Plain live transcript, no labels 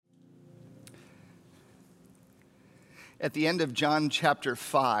At the end of John chapter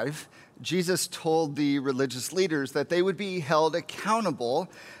 5, Jesus told the religious leaders that they would be held accountable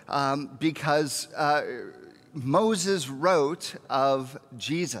because Moses wrote of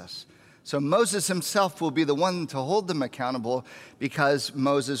Jesus. So Moses himself will be the one to hold them accountable because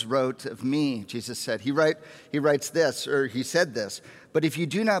Moses wrote of me, Jesus said. He said this, "But if you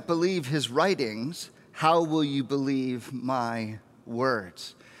do not believe his writings, how will you believe my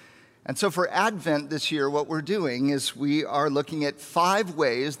words?" And so for Advent this year, what we're doing is we are looking at 5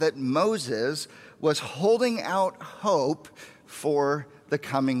 ways that Moses was holding out hope for the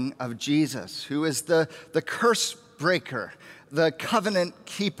coming of Jesus, who is the curse breaker, the covenant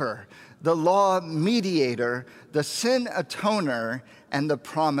keeper, the law mediator, the sin atoner, and the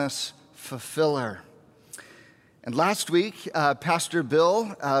promise fulfiller. And last week, Pastor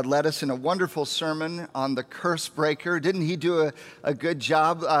Bill led us in a wonderful sermon on the curse breaker. Didn't he do a good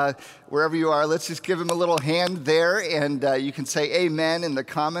job? Wherever you are, let's just give him a little hand there, and you can say amen in the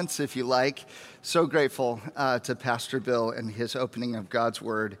comments if you like. So grateful to Pastor Bill and his opening of God's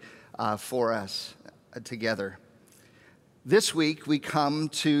Word for us together. This week, we come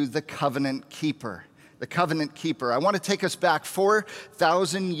to the covenant keeper. The covenant keeper. I want to take us back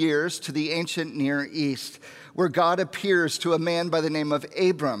 4,000 years to the ancient Near East, where God appears to a man by the name of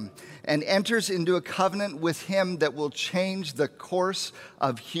Abram and enters into a covenant with him that will change the course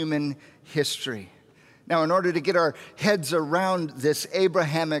of human history. Now, in order to get our heads around this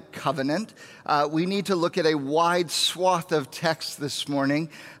Abrahamic covenant, we need to look at a wide swath of text this morning,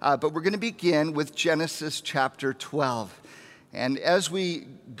 but we're going to begin with Genesis chapter 12. And as we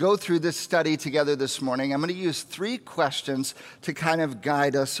go through this study together this morning, I'm going to use 3 questions to kind of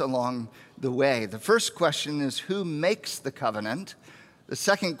guide us along the way. The first question is, who makes the covenant? The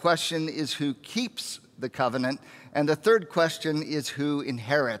second question is, who keeps the covenant? And the third question is, who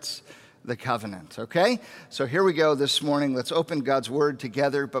inherits the covenant? Okay? So here we go this morning. Let's open God's Word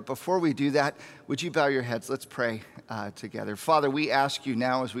together. But before we do that, would you bow your heads? Let's pray together. Father, we ask you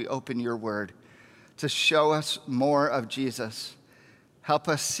now as we open your Word to show us more of Jesus. Help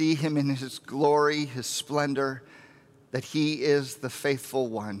us see him in his glory, his splendor, that he is the faithful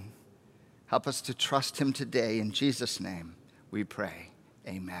one. Help us to trust him today. In Jesus' name we pray.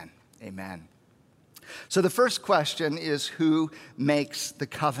 Amen. Amen. So the first question is, who makes the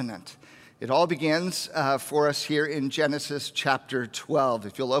covenant? It all begins for us here in Genesis chapter 12.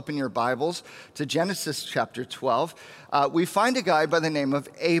 If you'll open your Bibles to Genesis chapter 12, we find a guy by the name of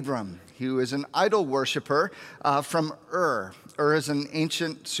Abram, who is an idol worshiper from Ur. Ur is an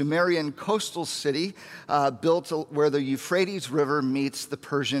ancient Sumerian coastal city built where the Euphrates River meets the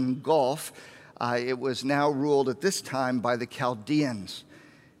Persian Gulf. It was now ruled at this time by the Chaldeans.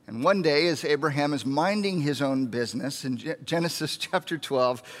 And one day, as Abraham is minding his own business, in Genesis chapter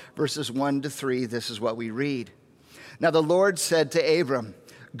 12, verses 1 to 3, this is what we read. Now the Lord said to Abram,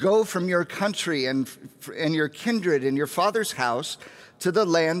 "Go from your country and your kindred and your father's house to the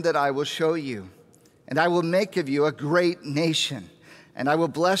land that I will show you. And I will make of you a great nation, and I will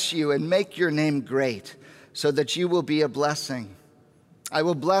bless you and make your name great, so that you will be a blessing. I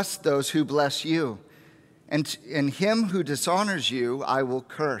will bless those who bless you, and him who dishonors you I will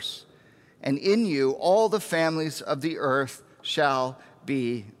curse. And in you all the families of the earth shall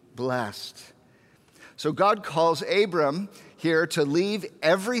be blessed." So God calls Abram here to leave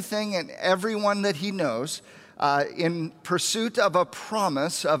everything and everyone that he knows in pursuit of a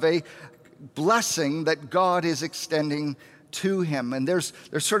promise of a blessing that God is extending to him. And there's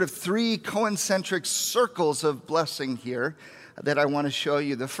sort of 3 concentric circles of blessing here that I want to show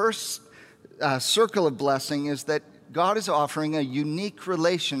you. The first circle of blessing is that God is offering a unique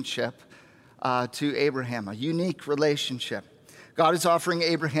relationship to Abraham, a unique relationship. God is offering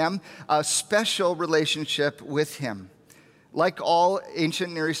Abraham a special relationship with him. Like all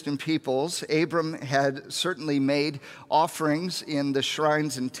ancient Near Eastern peoples, Abram had certainly made offerings in the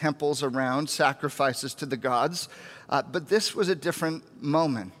shrines and temples around, sacrifices to the gods, but this was a different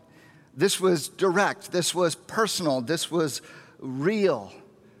moment. This was direct, this was personal, this was real.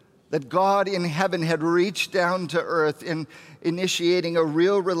 That God in heaven had reached down to earth in initiating a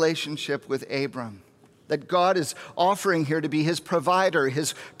real relationship with Abram. That God is offering here to be his provider,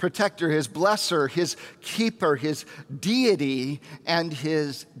 his protector, his blesser, his keeper, his deity, and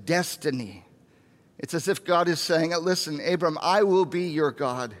his destiny. It's as if God is saying, listen, Abram, I will be your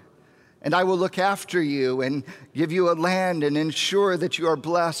God, and I will look after you and give you a land and ensure that you are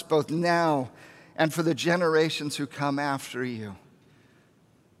blessed both now and for the generations who come after you.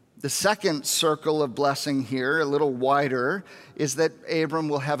 The second circle of blessing here, a little wider, is that Abram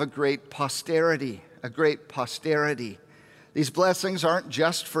will have a great posterity. These blessings aren't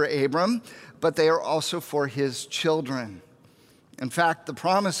just for Abram, but they are also for his children. In fact, the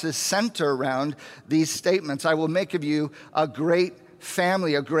promises center around these statements. I will make of you a great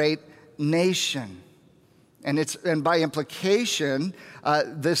family, a great nation. And by implication,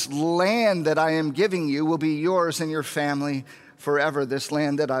 this land that I am giving you will be yours and your family forever, this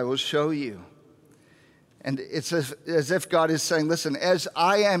land that I will show you. And it's as if God is saying, listen, as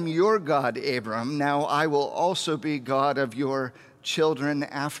I am your God, Abram, now I will also be God of your children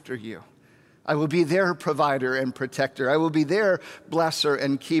after you. I will be their provider and protector. I will be their blesser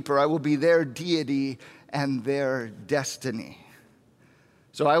and keeper. I will be their deity and their destiny.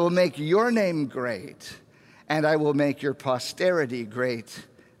 So I will make your name great, and I will make your posterity great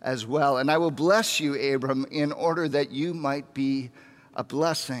as well. And I will bless you, Abram, in order that you might be a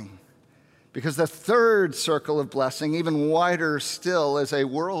blessing. Because the third circle of blessing, even wider still, is a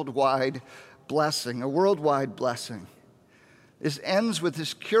worldwide blessing, a worldwide blessing. This ends with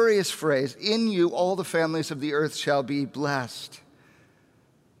this curious phrase, in you all the families of the earth shall be blessed.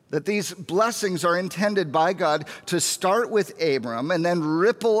 That these blessings are intended by God to start with Abram and then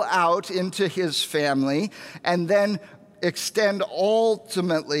ripple out into his family and then extend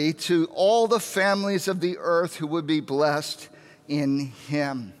ultimately to all the families of the earth who would be blessed in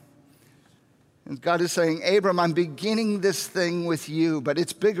him. And God is saying, Abram, I'm beginning this thing with you, but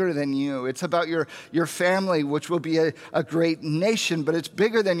it's bigger than you. It's about your family, which will be a great nation, but it's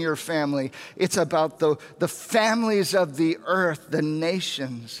bigger than your family. It's about the families of the earth, the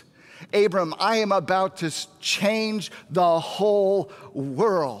nations. Abram, I am about to change the whole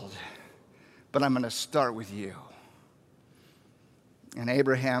world, but I'm going to start with you. And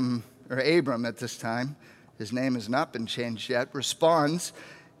Abram at this time, his name has not been changed yet, responds,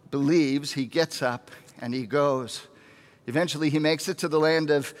 believes, he gets up, and he goes. Eventually, he makes it to the land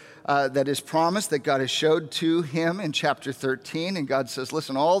that is promised, that God has showed to him in chapter 13. And God says,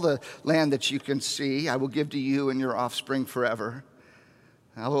 listen, all the land that you can see, I will give to you and your offspring forever.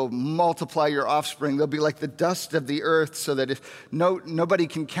 I will multiply your offspring. They'll be like the dust of the earth, so that if nobody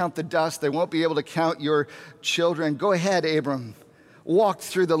can count the dust, they won't be able to count your children. Go ahead, Abram. Walk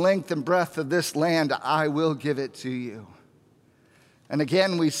through the length and breadth of this land. I will give it to you. And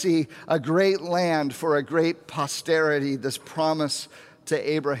again, we see a great land for a great posterity, this promise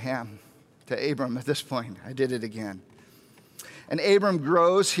to Abram at this point. I did it again. And Abram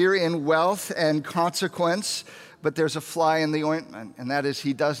grows here in wealth and consequence, but there's a fly in the ointment, and that is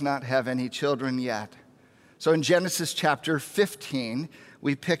he does not have any children yet. So in Genesis chapter 15,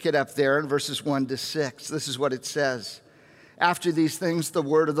 we pick it up there in verses 1 to 6. This is what it says. After these things, the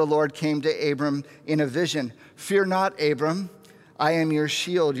word of the Lord came to Abram in a vision. Fear not, Abram. I am your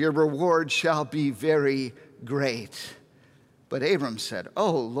shield. Your reward shall be very great. But Abram said,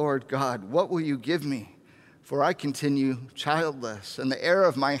 Oh, Lord God, what will you give me? For I continue childless, and the heir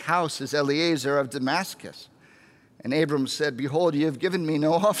of my house is Eliezer of Damascus. And Abram said, Behold, you have given me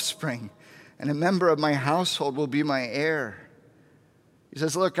no offspring, and a member of my household will be my heir. He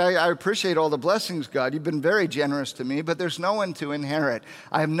says, look, I appreciate all the blessings, God. You've been very generous to me, but there's no one to inherit.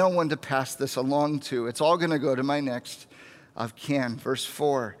 I have no one to pass this along to. It's all going to go to my next of kin. Verse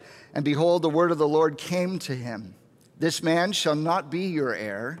 4, and behold, the word of the Lord came to him. This man shall not be your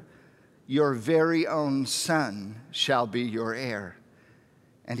heir. Your very own son shall be your heir.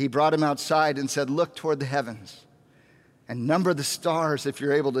 And he brought him outside and said, Look toward the heavens and number the stars if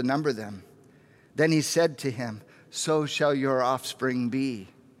you're able to number them. Then he said to him, So shall your offspring be.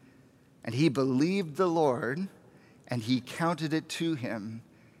 And he believed the Lord, and he counted it to him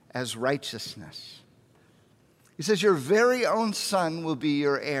as righteousness. He says, your very own son will be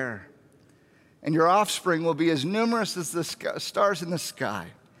your heir, and your offspring will be as numerous as the stars in the sky.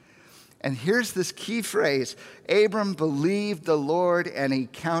 And here's this key phrase, Abram believed the Lord, and he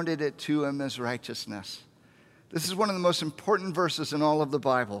counted it to him as righteousness. This is one of the most important verses in all of the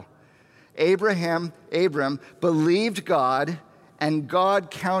Bible. Abram believed God, and God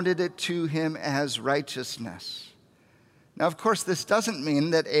counted it to him as righteousness. Now, of course, this doesn't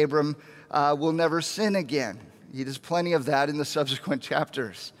mean that Abram will never sin again. He does plenty of that in the subsequent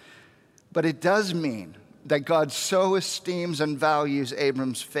chapters. But it does mean that God so esteems and values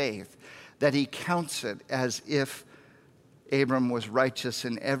Abram's faith that he counts it as if Abram was righteous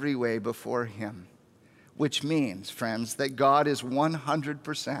in every way before him. Which means, friends, that God is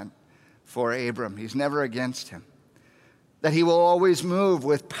 100% for Abram. He's never against him. That he will always move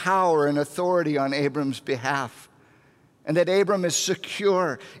with power and authority on Abram's behalf. And that Abram is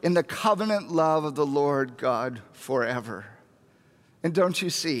secure in the covenant love of the Lord God forever. And don't you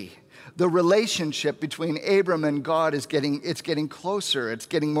see, the relationship between Abram and God is getting closer. It's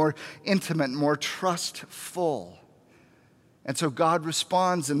getting more intimate, more trustful. And so God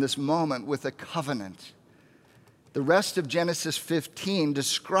responds in this moment with a covenant. The rest of Genesis 15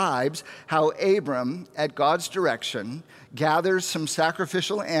 describes how Abram, at God's direction, gathers some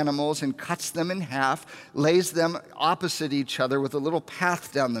sacrificial animals and cuts them in half, lays them opposite each other with a little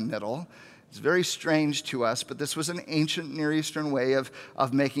path down the middle. It's very strange to us, but this was an ancient Near Eastern way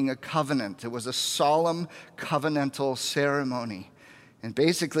of making a covenant. It was a solemn covenantal ceremony. And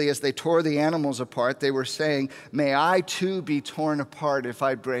basically, as they tore the animals apart, they were saying, "May I too be torn apart if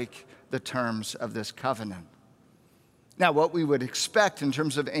I break the terms of this covenant." Now, what we would expect in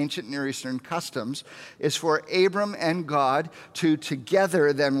terms of ancient Near Eastern customs is for Abram and God to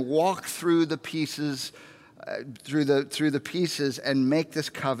together then walk through the pieces through the pieces and make this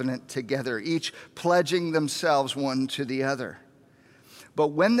covenant together, each pledging themselves one to the other. But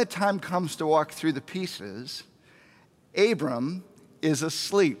when the time comes to walk through the pieces, Abram is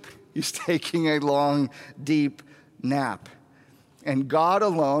asleep. He's taking a long, deep nap. And God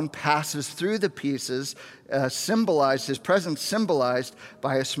alone passes through the pieces, his presence symbolized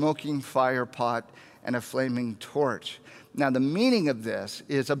by a smoking fire pot and a flaming torch. Now, the meaning of this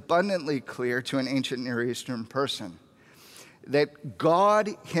is abundantly clear to an ancient Near Eastern person, that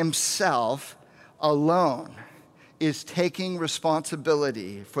God himself alone is taking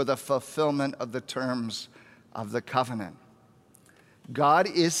responsibility for the fulfillment of the terms of the covenant. God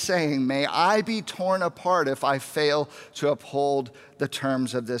is saying, "May I be torn apart if I fail to uphold the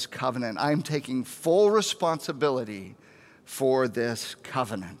terms of this covenant." I'm taking full responsibility for this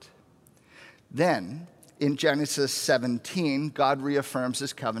covenant. Then, in Genesis 17, God reaffirms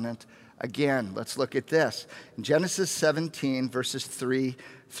his covenant again. Let's look at this. In Genesis 17, verses 3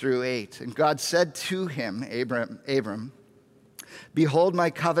 through 8. And God said to him, Abram, "Behold,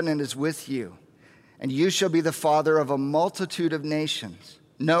 my covenant is with you, and you shall be the father of a multitude of nations.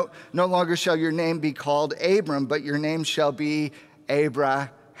 No longer shall your name be called Abram, but your name shall be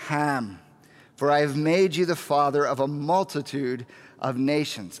Abraham. For I have made you the father of a multitude of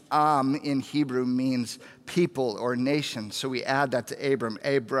nations." In Hebrew means people or nation. So we add that to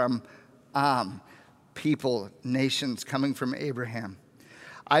Abram. People, nations coming from Abraham.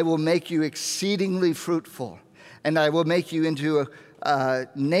 "I will make you exceedingly fruitful, and I will make you into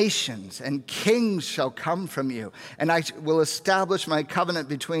nations, and kings shall come from you. And I will establish my covenant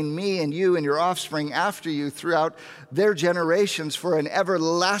between me and you and your offspring after you throughout their generations for an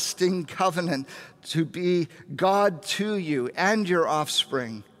everlasting covenant to be God to you and your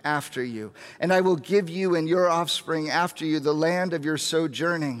offspring after you. And I will give you and your offspring after you the land of your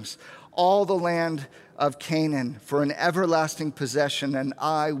sojournings, all the land of Canaan, for an everlasting possession, and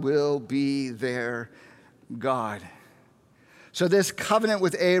I will be their God." So this covenant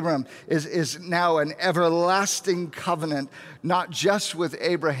with Abram is now an everlasting covenant, not just with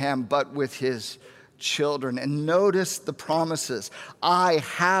Abraham, but with his children. And notice the promises. "I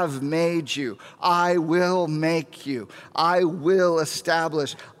have made you. I will make you. I will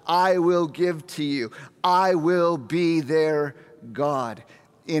establish. I will give to you. I will be their God."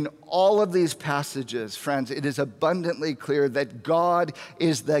 In all of these passages, friends, it is abundantly clear that God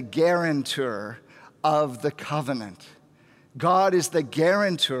is the guarantor of the covenant. God is the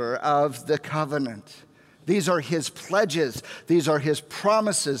guarantor of the covenant. These are his pledges. These are his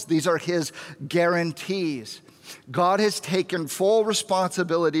promises. These are his guarantees. God has taken full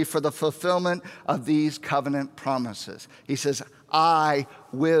responsibility for the fulfillment of these covenant promises. He says, "I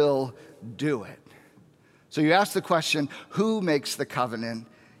will do it." So you ask the question, who makes the covenant?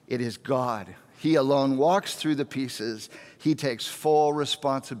 It is God. He alone walks through the pieces. He takes full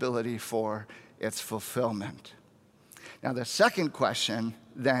responsibility for its fulfillment. Now, the second question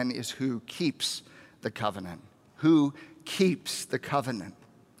then is, who keeps the covenant? Who keeps the covenant?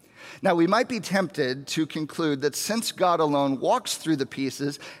 Now, we might be tempted to conclude that since God alone walks through the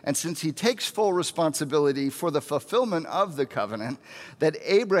pieces, and since he takes full responsibility for the fulfillment of the covenant, that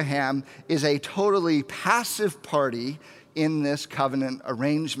Abraham is a totally passive party in this covenant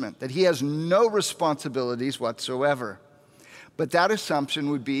arrangement, that he has no responsibilities whatsoever. But that assumption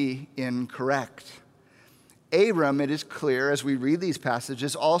would be incorrect. Abram, it is clear as we read these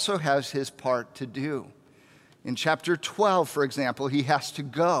passages, also has his part to do. In chapter 12, for example, he has to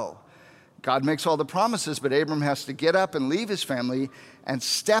go. God makes all the promises, but Abram has to get up and leave his family and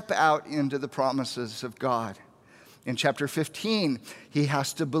step out into the promises of God. In chapter 15, he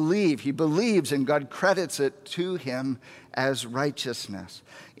has to believe. He believes, and God credits it to him as righteousness.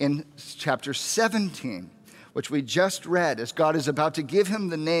 In chapter 17, which we just read, as God is about to give him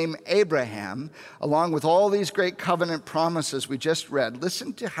the name Abraham, along with all these great covenant promises we just read,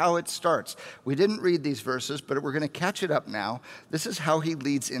 listen to how it starts. We didn't read these verses, but we're going to catch it up now. This is how he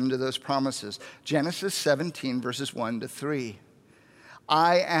leads into those promises. Genesis 17, verses 1 to 3.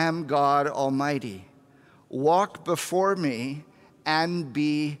 I am God Almighty. Walk before me and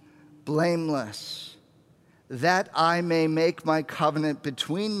be blameless, that I may make my covenant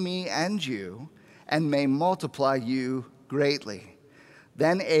between me and you, and may multiply you greatly.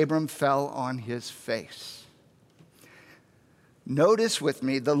 Then Abram fell on his face. Notice with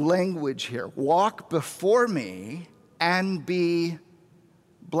me the language here. Walk before me and be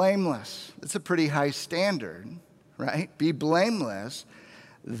blameless. It's a pretty high standard, right? Be blameless,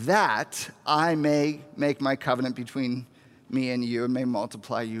 that I may make my covenant between me and you and may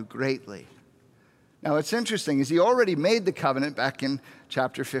multiply you greatly. Now, what's interesting is he already made the covenant back in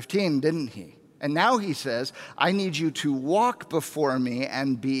chapter 15, didn't he? And now he says, I need you to walk before me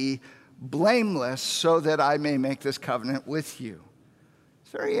and be blameless so that I may make this covenant with you.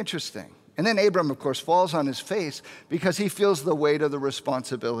 It's very interesting. And then Abram, of course, falls on his face because he feels the weight of the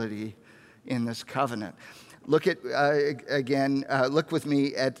responsibility in this covenant. Look at, look with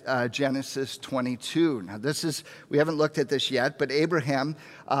me at Genesis 22. Now we haven't looked at this yet, but Abraham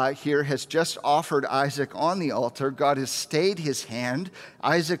here has just offered Isaac on the altar. God has stayed his hand.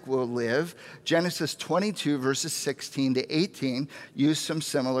 Isaac will live. Genesis 22, verses 16 to 18, use some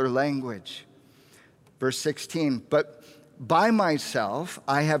similar language. Verse 16, but by myself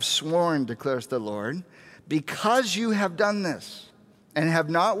I have sworn, declares the Lord, because you have done this, and have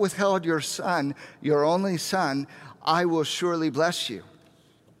not withheld your son, your only son, I will surely bless you.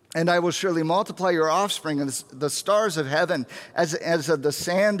 And I will surely multiply your offspring as the stars of heaven, as of the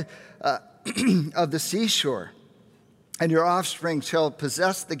sand of the seashore. And your offspring shall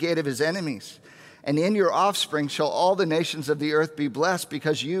possess the gate of his enemies. And in your offspring shall all the nations of the earth be blessed,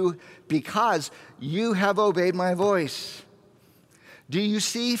 because you have obeyed my voice. Do you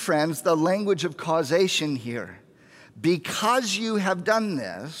see, friends, the language of causation here? Because you have done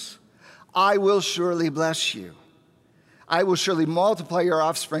this, I will surely bless you. I will surely multiply your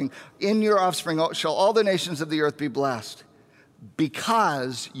offspring. In your offspring shall all the nations of the earth be blessed,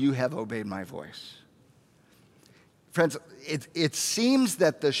 because you have obeyed my voice. Friends, it seems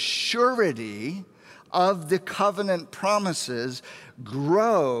that the surety of the covenant promises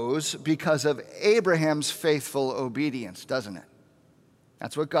grows because of Abraham's faithful obedience, doesn't it?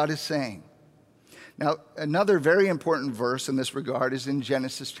 That's what God is saying. Now, another very important verse in this regard is in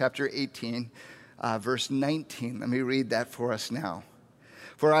Genesis chapter 18, verse 19. Let me read that for us now.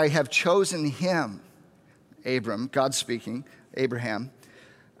 For I have chosen him, Abram, God speaking, Abraham,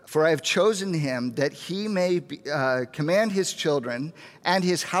 for I have chosen him that he may command his children and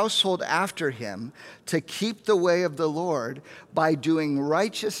his household after him to keep the way of the Lord by doing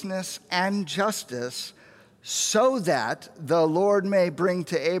righteousness and justice, so that the Lord may bring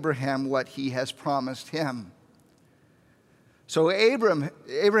to Abraham what he has promised him. So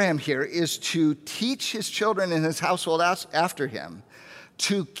Abraham here is to teach his children and his household after him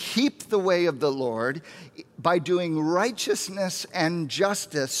to keep the way of the Lord by doing righteousness and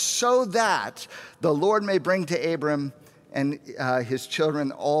justice, so that the Lord may bring to Abram and his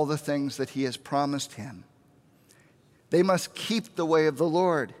children all the things that he has promised him. They must keep the way of the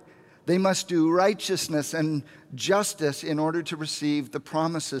Lord. They must do righteousness and justice in order to receive the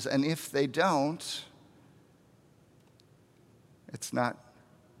promises. And if they don't, it's not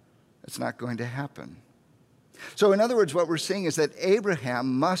going to happen. So in other words, what we're seeing is that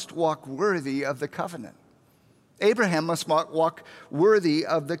Abraham must walk worthy of the covenant. Abraham must walk worthy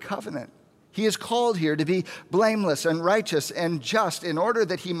of the covenant. He is called here to be blameless and righteous and just in order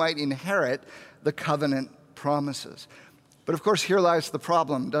that he might inherit the covenant promises. But of course, here lies the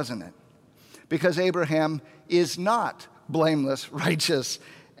problem, doesn't it? Because Abraham is not blameless, righteous,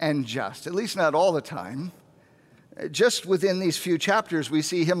 and just, at least not all the time. Just within these few chapters, we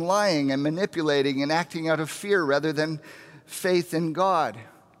see him lying and manipulating and acting out of fear rather than faith in God.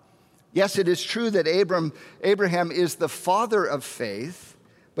 Yes, it is true that Abraham is the father of faith,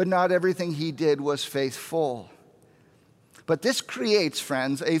 but not everything he did was faithful. But this creates,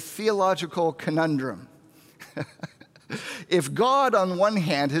 friends, a theological conundrum. If God, on one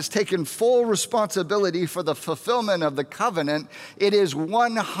hand, has taken full responsibility for the fulfillment of the covenant, it is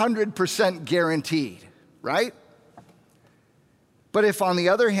 100% guaranteed, right? But if, on the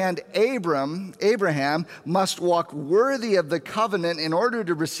other hand, Abraham must walk worthy of the covenant in order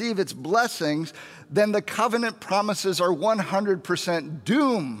to receive its blessings, then the covenant promises are 100%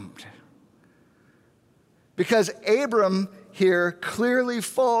 doomed. Because Abram here clearly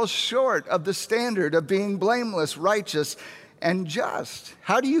falls short of the standard of being blameless, righteous, and just.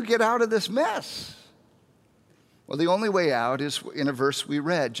 How do you get out of this mess? Well, the only way out is in a verse we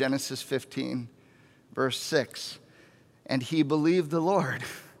read, Genesis 15, verse 6. And he believed the Lord,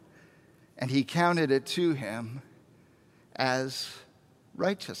 and he counted it to him as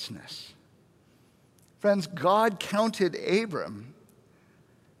righteousness. Friends, God counted Abram,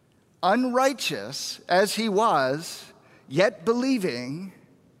 unrighteous as he was, yet believing,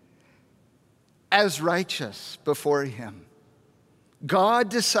 as righteous before him. God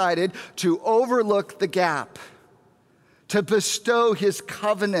decided to overlook the gap, to bestow his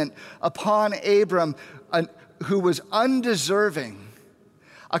covenant upon Abram, who was undeserving,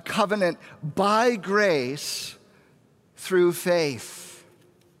 a covenant by grace through faith.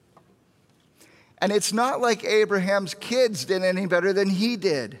 And it's not like Abraham's kids did any better than he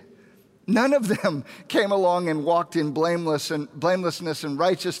did. None of them came along and walked in blamelessness and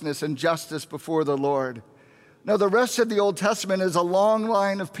righteousness and justice before the Lord. No, the rest of the Old Testament is a long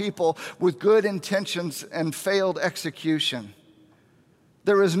line of people with good intentions and failed execution.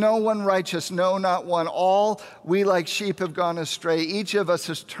 There is no one righteous, no, not one. All we like sheep have gone astray. Each of us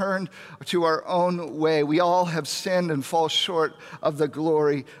has turned to our own way. We all have sinned and fall short of the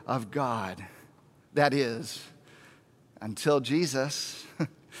glory of God. That is, until Jesus,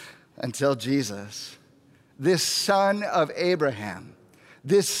 this son of Abraham,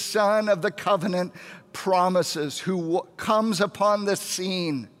 this son of the covenant promises, who comes upon the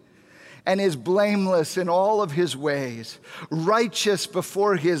scene and is blameless in all of his ways, righteous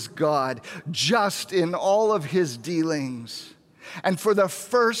before his God, just in all of his dealings. And for the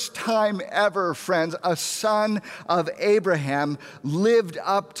first time ever, friends, a son of Abraham lived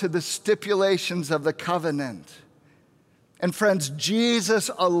up to the stipulations of the covenant. And friends, Jesus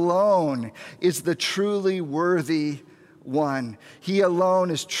alone is the truly worthy one. He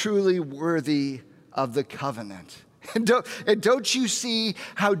alone is truly worthy of the covenant. And don't you see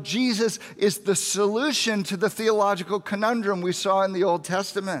how Jesus is the solution to the theological conundrum we saw in the Old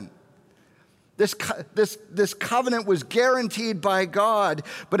Testament? This covenant was guaranteed by God,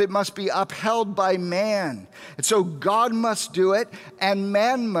 but it must be upheld by man. And so God must do it, and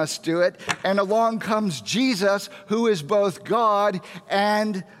man must do it. And along comes Jesus, who is both God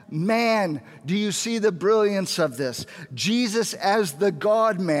and man. Do you see the brilliance of this? Jesus, as the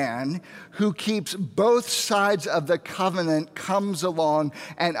God-man who keeps both sides of the covenant, comes along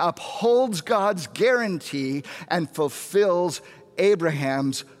and upholds God's guarantee and fulfills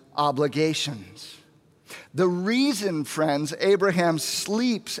Abraham's obligations. The reason, friends, Abraham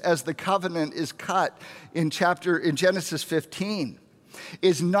sleeps as the covenant is cut in Genesis 15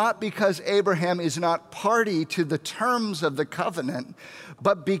 is not because Abraham is not party to the terms of the covenant,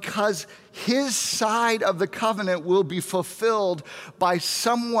 but because his side of the covenant will be fulfilled by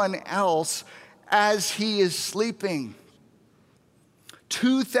someone else as he is sleeping.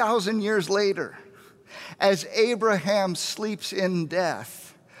 2,000 years later, as Abraham sleeps in death,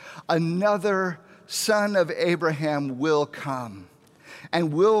 another son of Abraham will come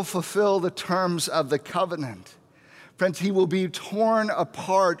and will fulfill the terms of the covenant. Friends, he will be torn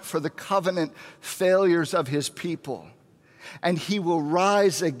apart for the covenant failures of his people. And he will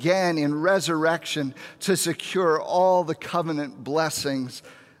rise again in resurrection to secure all the covenant blessings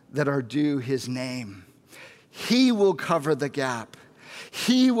that are due his name. He will cover the gap.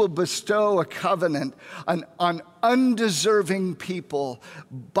 He will bestow a covenant on undeserving people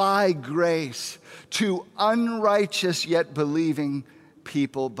by grace to unrighteous yet believing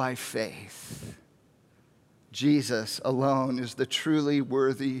people by faith. Jesus alone is the truly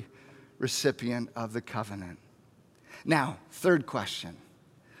worthy recipient of the covenant. Now, third question: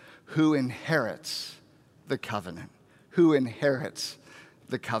 who inherits the covenant? Who inherits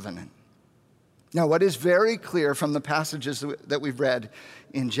the covenant? Now, what is very clear from the passages that we've read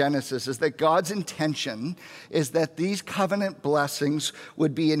in Genesis is that God's intention is that these covenant blessings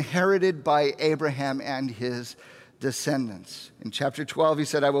would be inherited by Abraham and his descendants. In chapter 12, he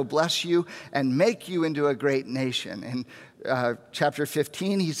said, I will bless you and make you into a great nation. In chapter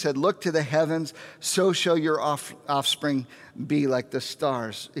 15, he said, look to the heavens, so shall your offspring be like the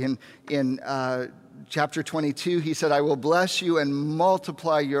stars. In chapter 22, he said, I will bless you and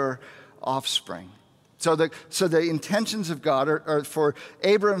multiply your offspring. So the intentions of God are for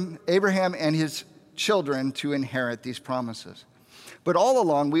Abraham and his children to inherit these promises. But all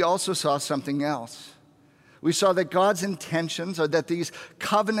along, we also saw something else. We saw that God's intentions are that these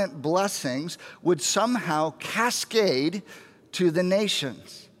covenant blessings would somehow cascade to the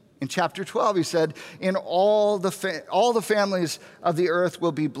nations. In chapter 12, he said, in all the families of the earth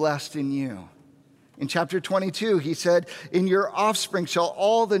will be blessed in you. In chapter 22, he said, in your offspring shall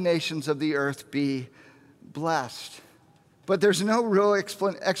all the nations of the earth be blessed. But there's no real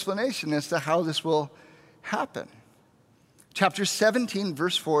explanation as to how this will happen. Chapter 17,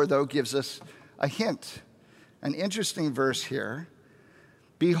 verse 4, though, gives us a hint. An interesting verse here.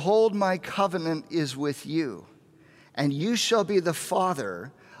 Behold, my covenant is with you, and you shall be the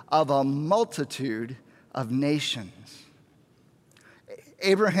father of a multitude of nations.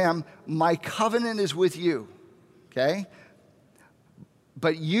 Abraham, my covenant is with you, okay?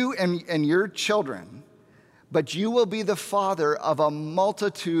 But you and your children, but you will be the father of a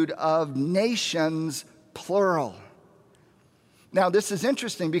multitude of nations, plural. Now, this is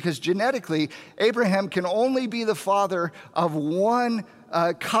interesting because genetically, Abraham can only be the father of one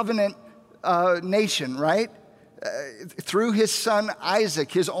covenant nation, right? Through his son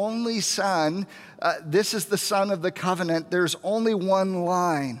Isaac, his only son. This is the son of the covenant. There's only one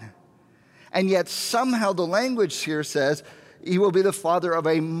line. And yet somehow the language here says he will be the father of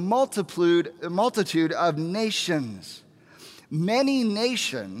a multitude of nations. Many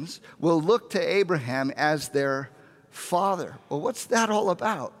nations will look to Abraham as their father. Well, what's that all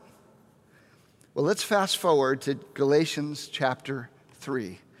about? Well, let's fast forward to Galatians chapter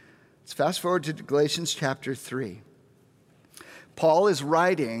 3. Let's fast forward to Galatians chapter 3. Paul is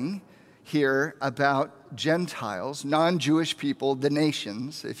writing here about Gentiles, non-Jewish people, the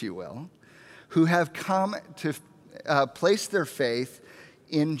nations, if you will, who have come to place their faith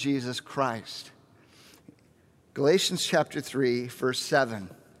in Jesus Christ. Galatians chapter 3, verse 7.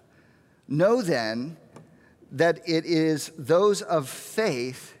 Know then that it is those of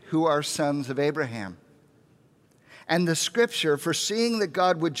faith who are sons of Abraham. And the scripture, foreseeing that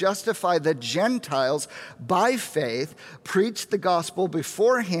God would justify the Gentiles by faith, preached the gospel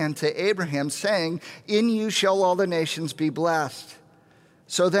beforehand to Abraham, saying, in you shall all the nations be blessed.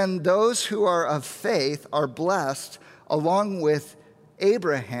 So then those who are of faith are blessed along with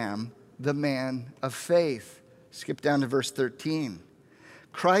Abraham, the man of faith. Skip down to verse 13.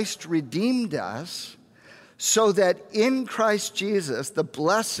 Christ redeemed us so that in Christ Jesus the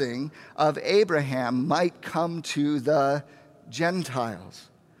blessing of Abraham might come to the Gentiles,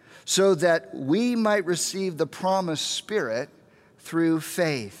 so that we might receive the promised Spirit through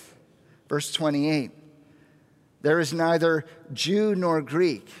faith. Verse 28, there is neither Jew nor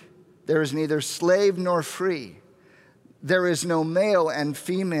Greek, there is neither slave nor free, there is no male and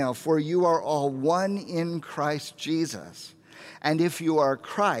female, for you are all one in Christ Jesus. And if you are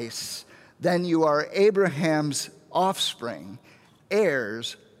Christ's, then you are Abraham's offspring,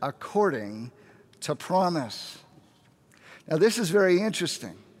 heirs according to promise. Now, this is very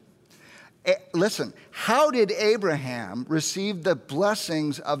interesting. Listen, how did Abraham receive the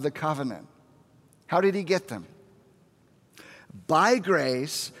blessings of the covenant? How did he get them? By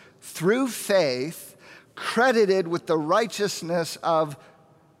grace, through faith, credited with the righteousness of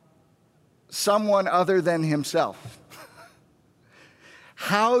someone other than himself.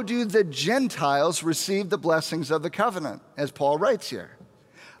 How do the Gentiles receive the blessings of the covenant, as Paul writes here?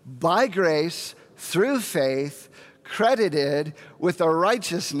 By grace, through faith, credited with a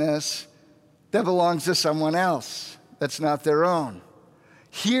righteousness that belongs to someone else, that's not their own.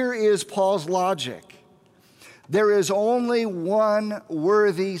 Here is Paul's logic. There is only one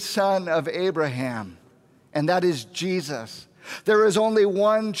worthy son of Abraham, and that is Jesus. There is only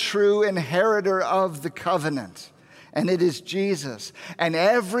one true inheritor of the covenant, and it is Jesus. And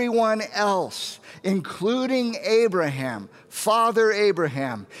everyone else, including Abraham, Father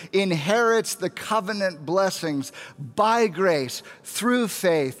Abraham, inherits the covenant blessings by grace, through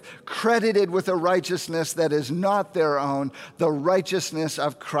faith, credited with a righteousness that is not their own, the righteousness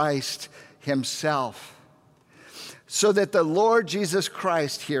of Christ himself. So that the Lord Jesus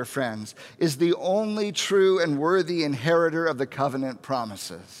Christ here, friends, is the only true and worthy inheritor of the covenant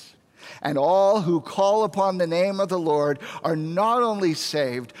promises. And all who call upon the name of the Lord are not only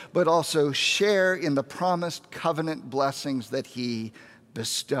saved, but also share in the promised covenant blessings that he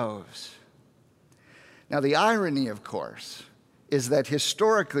bestows. Now, the irony, of course, is that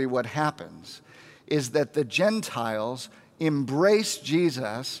historically what happens is that the Gentiles embrace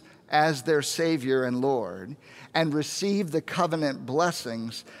Jesus as their Savior and Lord and receive the covenant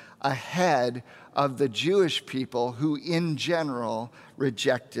blessings ahead of the Jewish people who, in general,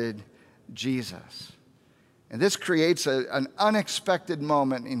 rejected Jesus. And this creates an unexpected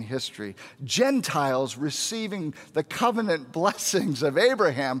moment in history. Gentiles receiving the covenant blessings of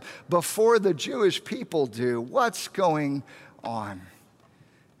Abraham before the Jewish people do. What's going on?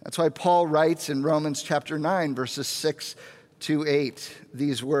 That's why Paul writes in Romans chapter 9, verses 6 to 8,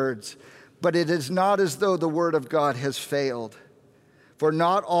 these words, "But it is not as though the word of God has failed. For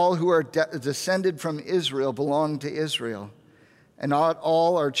not all who are descended from Israel belong to Israel, and not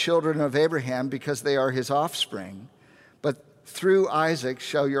all are children of Abraham because they are his offspring, but through Isaac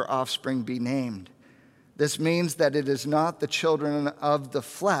shall your offspring be named. This means that it is not the children of the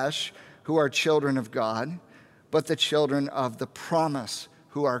flesh who are children of God, but the children of the promise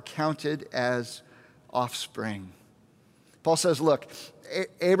who are counted as offspring. Paul says, look,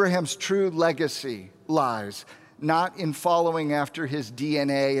 Abraham's true legacy lies not in following after his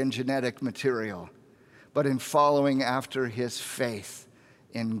DNA and genetic material, but in following after his faith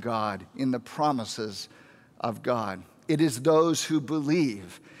in God, in the promises of God. It is those who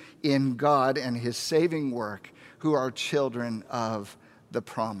believe in God and his saving work who are children of the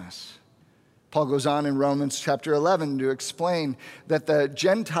promise. Paul goes on in Romans chapter 11 to explain that the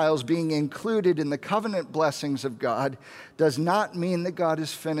Gentiles being included in the covenant blessings of God does not mean that God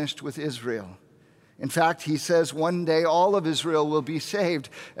is finished with Israel. In fact, he says one day all of Israel will be saved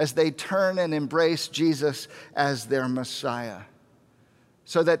as they turn and embrace Jesus as their Messiah.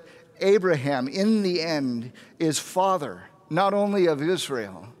 So that Abraham, in the end, is father not only of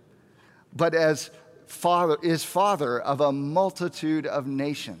Israel, but is father of a multitude of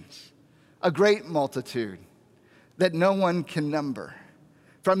nations, a great multitude that no one can number,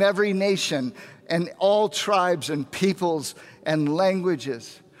 from every nation and all tribes and peoples and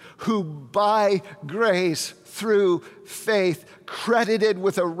languages, who by grace through faith credited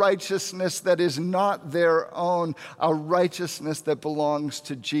with a righteousness that is not their own, a righteousness that belongs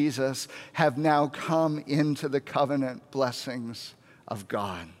to Jesus, have now come into the covenant blessings of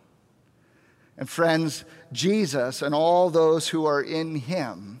God. And friends, Jesus and all those who are in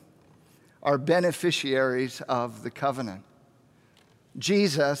him are beneficiaries of the covenant.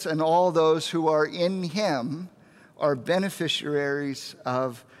 Jesus and all those who are in him are beneficiaries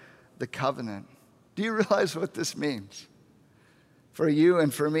of the covenant. Do you realize what this means for you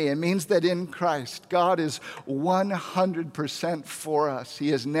and for me? It means that in Christ, God is 100% for us. He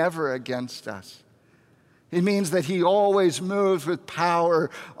is never against us. It means that he always moves with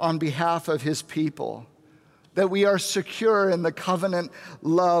power on behalf of his people, that we are secure in the covenant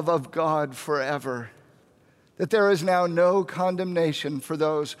love of God forever, that there is now no condemnation for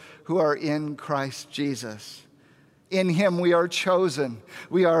those who are in Christ Jesus. In him we are chosen,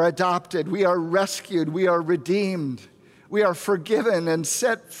 we are adopted, we are rescued, we are redeemed, we are forgiven and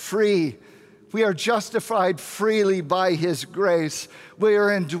set free. We are justified freely by his grace. We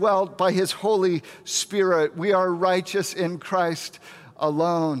are indwelt by his Holy Spirit. We are righteous in Christ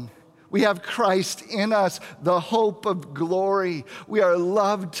alone. We have Christ in us, the hope of glory. We are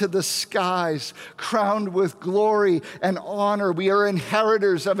loved to the skies, crowned with glory and honor. We are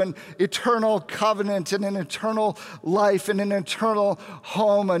inheritors of an eternal covenant and an eternal life and an eternal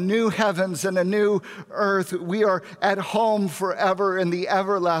home, a new heavens and a new earth. We are at home forever in the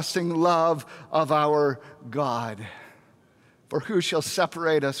everlasting love of our God. For who shall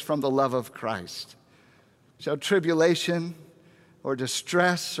separate us from the love of Christ? Shall tribulation or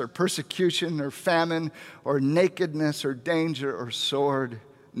distress, or persecution, or famine, or nakedness, or danger, or sword?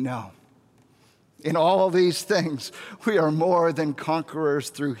 No. In all these things, we are more than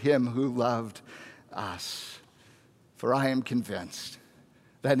conquerors through him who loved us. For I am convinced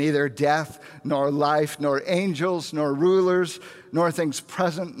that neither death, nor life, nor angels, nor rulers, nor things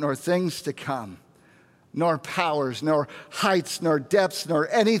present, nor things to come, nor powers, nor heights, nor depths, nor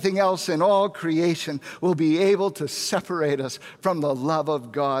anything else in all creation will be able to separate us from the love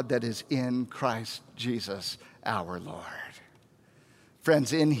of God that is in Christ Jesus our Lord.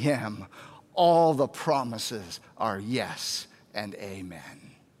 Friends, in him, all the promises are yes and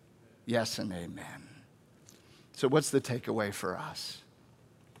amen. Yes and amen. So what's the takeaway for us?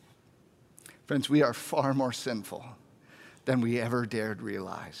 Friends, we are far more sinful than we ever dared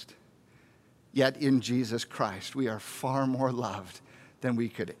realize. Yet in Jesus Christ, we are far more loved than we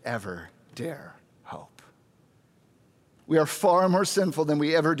could ever dare hope. We are far more sinful than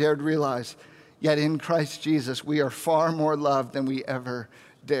we ever dared realize. Yet in Christ Jesus, we are far more loved than we ever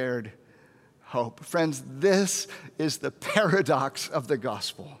dared hope. Friends, this is the paradox of the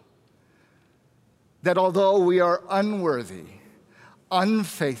gospel. That although we are unworthy,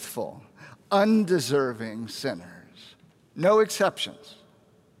 unfaithful, undeserving sinners, no exceptions,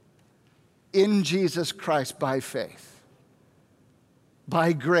 in Jesus Christ by faith,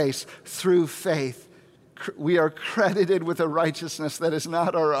 by grace, through faith, we are credited with a righteousness that is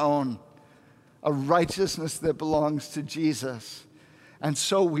not our own, a righteousness that belongs to Jesus. And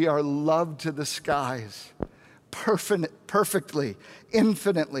so we are loved to the skies, perfectly,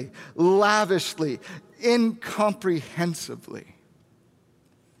 infinitely, lavishly, incomprehensibly.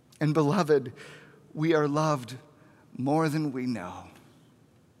 And beloved, we are loved more than we know.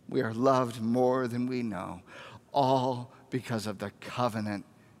 We are loved more than we know, all because of the covenant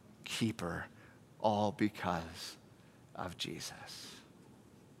keeper, all because of Jesus.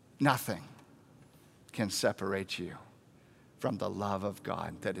 Nothing can separate you from the love of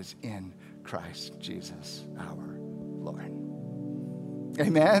God that is in Christ Jesus our Lord.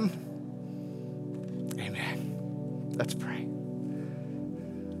 Amen. Amen. Let's pray.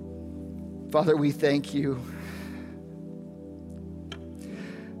 Father, we thank you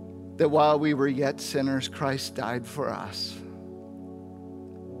that while we were yet sinners, Christ died for us.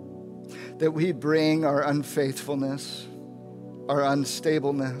 That we bring our unfaithfulness, our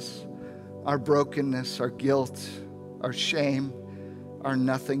unstableness, our brokenness, our guilt, our shame, our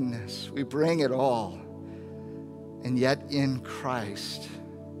nothingness. We bring it all. And yet in Christ,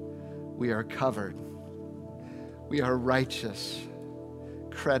 we are covered. We are righteous,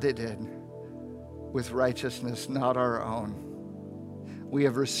 credited with righteousness not our own. We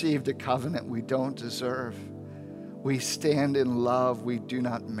have received a covenant we don't deserve. We stand in love we do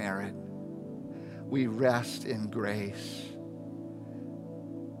not merit. We rest in grace.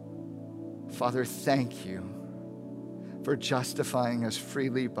 Father, thank you for justifying us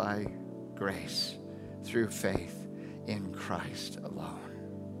freely by grace through faith in Christ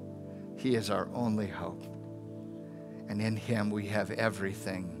alone. He is our only hope. And in him we have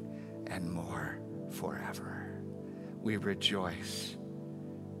everything and more forever. We rejoice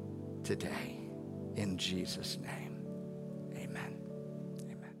today in Jesus' name. Amen.